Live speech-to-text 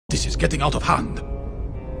This is getting out of hand.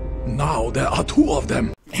 Now there are two of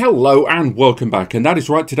them. Hello and welcome back, and that is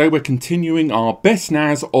right, today we're continuing our Best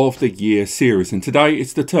NAS of the Year series, and today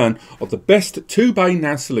it's the turn of the best 2-bay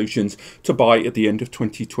NAS solutions to buy at the end of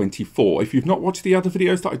 2024. If you've not watched the other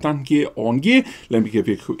videos that I've done year on year, let me give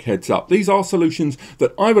you a quick heads up. These are solutions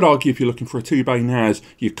that I would argue if you're looking for a 2-bay NAS,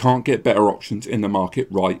 you can't get better options in the market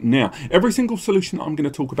right now. Every single solution I'm going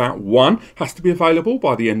to talk about, one, has to be available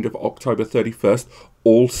by the end of October 31st.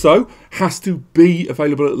 Also has to be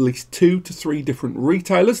available at least 2 to 3 different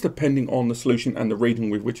retailers depending on the solution and the region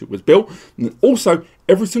with which it was built. And also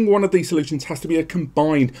every single one of these solutions has to be a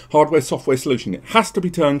combined hardware software solution. It has to be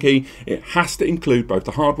turnkey. It has to include both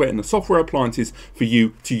the hardware and the software appliances for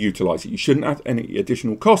you to utilize it. You shouldn't have any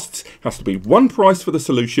additional costs. It has to be one price for the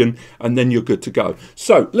solution and then you're good to go.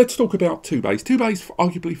 So let's talk about 2-bays. 2-bays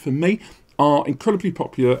arguably for me are incredibly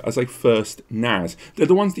popular as a first NAS. They're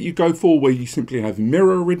the ones that you go for where you simply have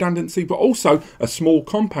mirror redundancy, but also a small,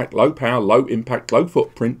 compact, low power, low impact, low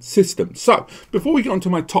footprint system. So before we get on to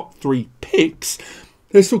my top 3 picks,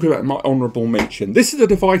 let's talk about my honourable mention. This is a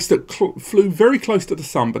device that flew very close to the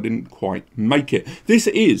sun but didn't quite make it. This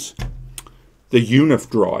is the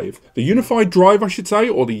Unifydrive. The Unifydrive, I should say,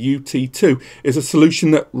 or the UT2, is a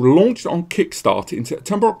solution that launched on Kickstarter in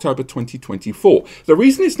September, October 2024. The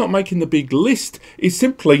reason it's not making the big list is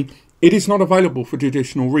simply it is not available for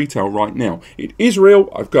traditional retail right now. It is real.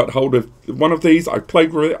 I've got hold of one of these. I've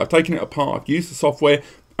played with it. I've taken it apart. I've used the software.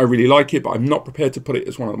 I really like it, but I'm not prepared to put it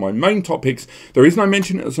as one of my main topics. There is no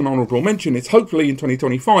mention as an honourable mention. It's hopefully in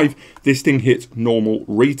 2025, this thing hits normal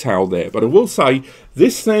retail there. But I will say,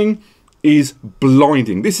 this thing is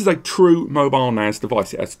blinding. This is a true mobile NAS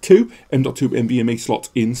device. It has 2 M.2 NVMe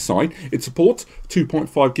slots inside. It supports 2.5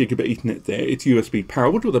 gigabit Ethernet there. It's USB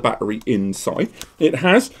powered with a battery inside. It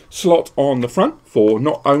has slot on the front for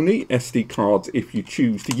not only SD cards if you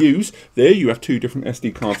choose to use. There you have 2 different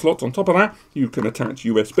SD card slots. On top of that, you can attach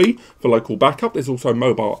USB for local backup. There's also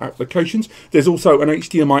mobile applications. There's also an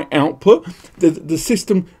HDMI output. The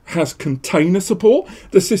system has container support.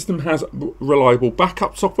 The system has reliable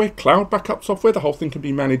backup software, cloud backup software. The whole thing can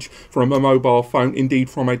be managed from a mobile phone, indeed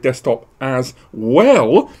from a desktop as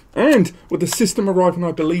well. And with the system arriving,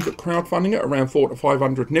 I believe, at crowdfunding at around 400 to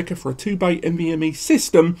 500 NICA for a 2-bay NVMe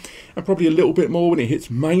system, and probably a little bit more when it hits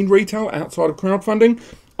main retail outside of crowdfunding,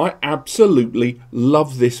 I absolutely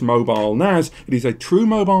love this mobile NAS. It is a true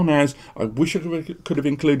mobile NAS. I wish I could have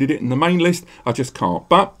included it in the main list. I just can't.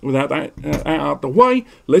 But without that out of the way,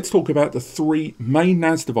 let's talk about the 3 main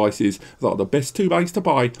NAS devices that are the best 2-bays to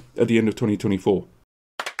buy at the end of 2024.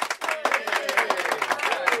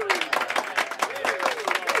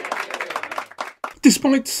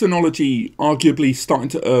 Despite Synology arguably starting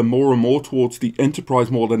to earn more and more towards the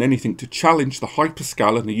enterprise more than anything to challenge the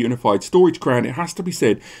hyperscale and the unified storage crown, it has to be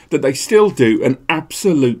said that they still do an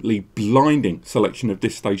absolutely blinding selection of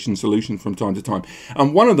disk station solutions from time to time.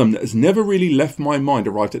 And one of them that has never really left my mind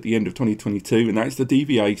arrived at the end of 2022, and that's the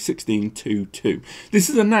DVA1622.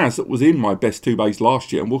 This is a NAS that was in my best 2-bays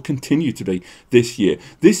last year and will continue to be this year.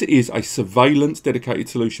 This is a surveillance dedicated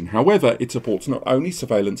solution. However, it supports not only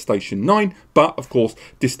Surveillance Station 9, but of course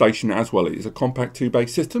disk station as well. It is a compact 2-bay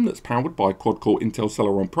system that's powered by a quad-core Intel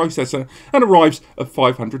Celeron processor and arrives at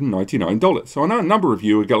 $599. So I know a number of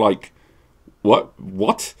you are like,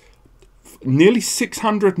 what? Nearly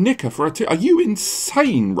 600 NICA for a 2? Are you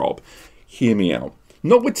insane, Rob? Hear me out.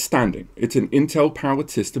 Notwithstanding, it's an Intel-powered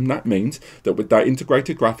system. That means that with that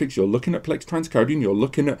integrated graphics, you're looking at plex transcoding, you're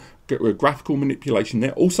looking at graphical manipulation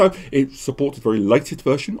there. Also, it supports the very latest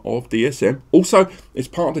version of DSM. Also, it's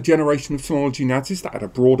part of the generation of Synology NASs that had a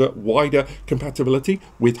broader, wider compatibility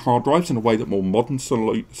with hard drives in a way that more modern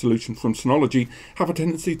solutions from Synology have a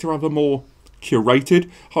tendency to have a more curated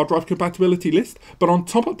hard drive compatibility list. But on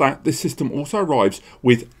top of that, this system also arrives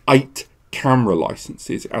with 8 camera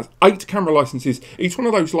licenses. It has 8 camera licenses. Each one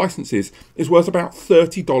of those licenses is worth about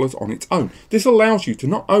 $30 on its own. This allows you to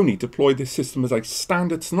not only deploy this system as a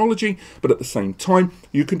standard Synology, but at the same time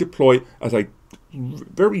you can deploy as a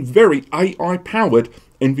very, very AI-powered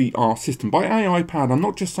NVR system. By AI-powered, I'm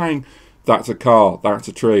not just saying that's a car, that's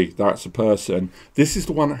a tree, that's a person. This is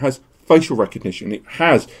the one that has facial recognition. It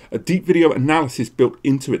has a deep video analysis built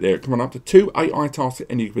into it there. It can run up to 2 AI tasks at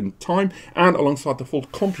any given time, and alongside the full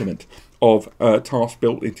complement of tasks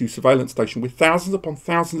built into Surveillance Station with thousands upon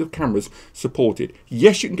thousands of cameras supported.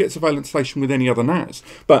 Yes, you can get Surveillance Station with any other NAS,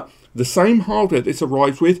 but the same hardware this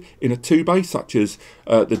arrives with in a 2-bay, such as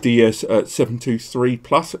the DS723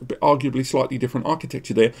 Plus, arguably slightly different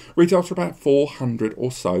architecture there, retails for about 400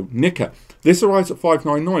 or so nicker. This arrives at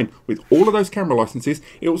 $599 with all of those camera licenses.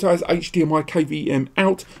 It also has HDMI KVM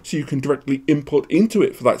out, so you can directly input into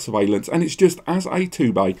it for that surveillance, and it's just as a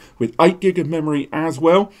 2-bay with 8 gig of memory as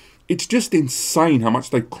well. It's just insane how much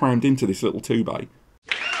they've crammed into this little 2-bay.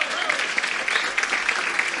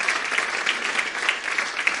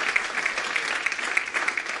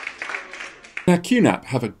 Now, QNAP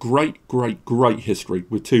have a great history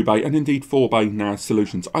with 2-bay and indeed 4-bay NAS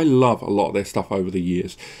solutions. I love a lot of their stuff over the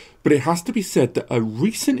years. But it has to be said that a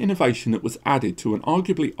recent innovation that was added to an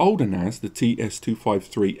arguably older NAS, the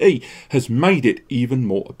TS-253E, has made it even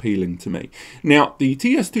more appealing to me. Now, the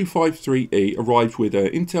TS-253E arrives with an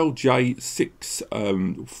Intel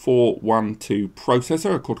J6412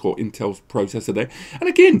 processor, a quad-core Intel processor there. And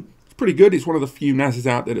again, pretty good. It's one of the few NASs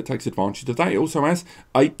out there that takes advantage of that. It also has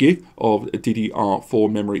 8 gig of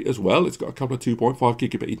DDR4 memory as well. It's got a couple of 2.5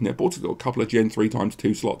 gigabit Ethernet ports. It's got a couple of Gen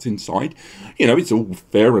 3x2 slots inside. You know, it's all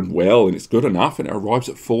fair and well, and it's good enough, and it arrives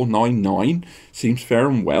at $499. Seems fair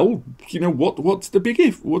and well. You know, what's the big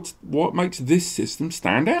if? What makes this system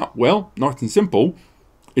stand out? Well, nice and simple.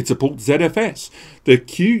 It supports ZFS, the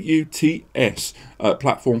QUTS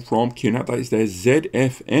platform from QNAP. That is their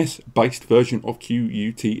ZFS-based version of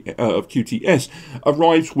QTS.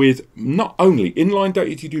 Arrives with not only inline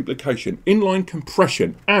data deduplication, inline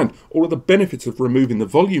compression, and all of the benefits of removing the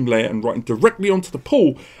volume layer and writing directly onto the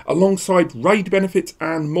pool, alongside RAID benefits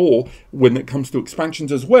and more when it comes to expansions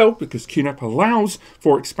as well, because QNAP allows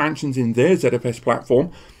for expansions in their ZFS platform.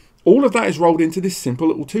 All of that is rolled into this simple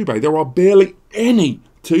little 2-bay. There are barely any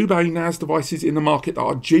 2-bay NAS devices in the market that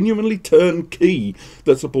are genuinely turnkey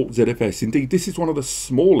that support ZFS. Indeed, this is one of the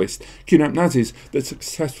smallest QNAP NASs that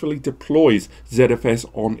successfully deploys ZFS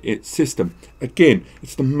on its system. Again,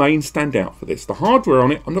 it's the main standout for this. The hardware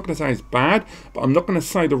on it, I'm not going to say is bad, but I'm not going to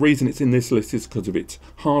say the reason it's in this list is because of its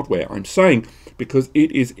hardware. I'm saying because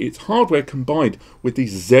it is its hardware combined with the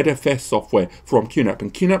ZFS software from QNAP,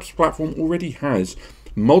 and QNAP's platform already has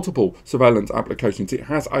multiple surveillance applications. It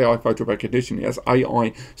has AI photo recognition, it has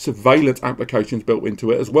AI surveillance applications built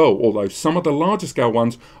into it as well, although some of the larger scale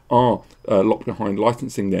ones are locked behind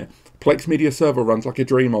licensing there. Plex Media Server runs like a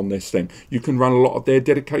dream on this thing. You can run a lot of their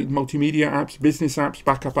dedicated multimedia apps, business apps,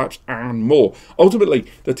 backup apps, and more. Ultimately,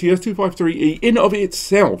 the TS-253E in of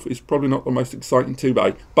itself is probably not the most exciting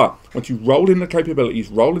 2-bay, but once you roll in the capabilities,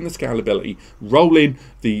 roll in the scalability, roll in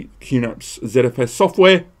the QNAP's ZFS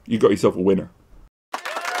software, you got yourself a winner.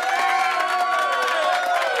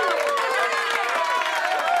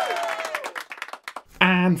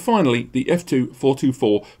 And finally, the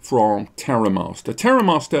F2-424 from Terramaster.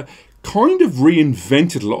 Terramaster kind of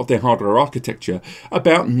reinvented a lot of their hardware architecture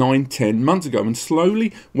about 9-10 months ago, and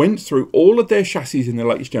slowly went through all of their chassis in the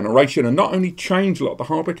latest generation, and not only changed a lot of the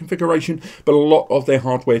hardware configuration, but a lot of their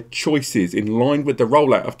hardware choices in line with the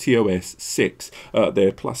rollout of TOS 6,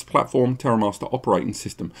 their Plus platform Terramaster operating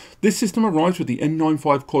system. This system arrives with the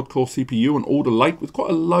M95 quad-core CPU and Alder Lake with quite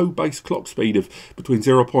a low base clock speed of between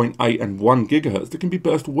 0.8 and 1 GHz that can be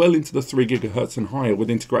burst well into the 3 GHz and higher with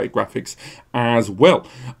integrated graphics as well.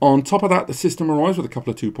 On top of that, the system arrives with a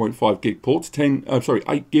couple of 2.5 gig ports,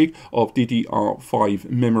 8 gig of DDR5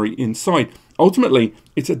 memory inside. Ultimately,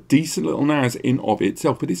 it's a decent little NAS in of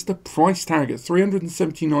itself, but it's the price tag at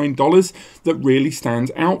 $379 that really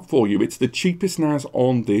stands out for you. It's the cheapest NAS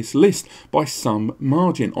on this list by some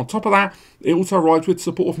margin. On top of that, it also arrives with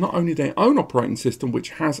support of not only their own operating system,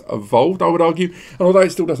 which has evolved, I would argue, and although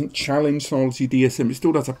it still doesn't challenge Synology DSM, it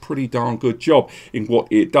still does a pretty darn good job in what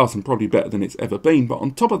it does, and probably better than it's ever been. But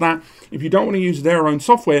on top of that, if you don't want to use their own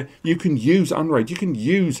software, you can use Unraid, you can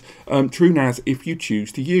use TrueNAS if you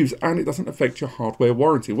choose to use, and it doesn't affect your hardware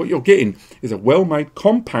warranty. What you're getting is a well-made,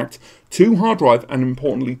 compact 2 hard drive and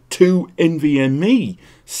importantly 2 NVMe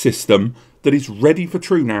system that is ready for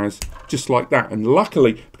TrueNAS just like that. And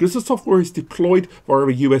luckily, because the software is deployed via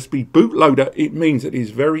a USB bootloader, it means it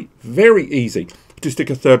is very, very easy to stick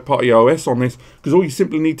a third-party OS on this, because all you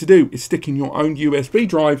simply need to do is stick in your own USB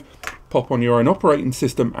drive, pop on your own operating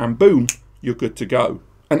system, and boom, you're good to go.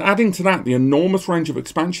 And adding to that, the enormous range of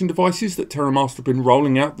expansion devices that Terramaster have been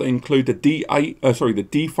rolling out, that include the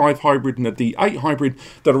D5 hybrid and the D8 hybrid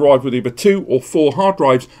that arrive with either 2 or 4 hard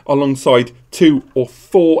drives alongside 2 or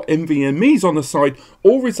 4 NVMEs on the side,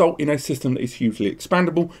 all result in a system that is hugely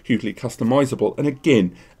expandable, hugely customizable, and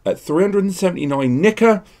again, at 379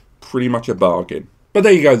 nicker, pretty much a bargain. But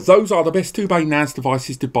there you go, those are the best 2-bay NAS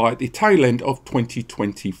devices to buy at the tail end of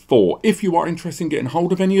 2024. If you are interested in getting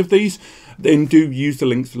hold of any of these, then do use the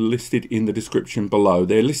links listed in the description below.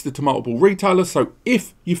 They're listed to multiple retailers, so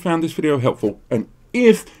if you found this video helpful, and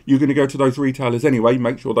if you're going to go to those retailers anyway,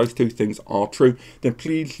 make sure those two things are true, then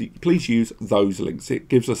please use those links. It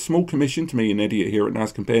gives a small commission to me and Eddie here at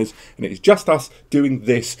NAScompares, and it's just us doing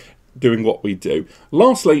this, doing what we do.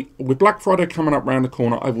 Lastly, with Black Friday coming up around the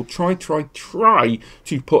corner, I will try to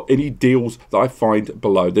put any deals that I find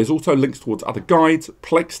below. There's also links towards other guides,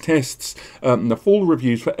 Plex tests, and the full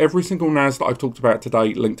reviews for every single NAS that I've talked about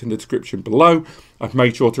today linked in the description below. I've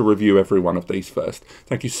made sure to review every one of these first.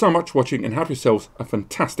 Thank you so much for watching and have yourselves a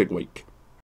fantastic week.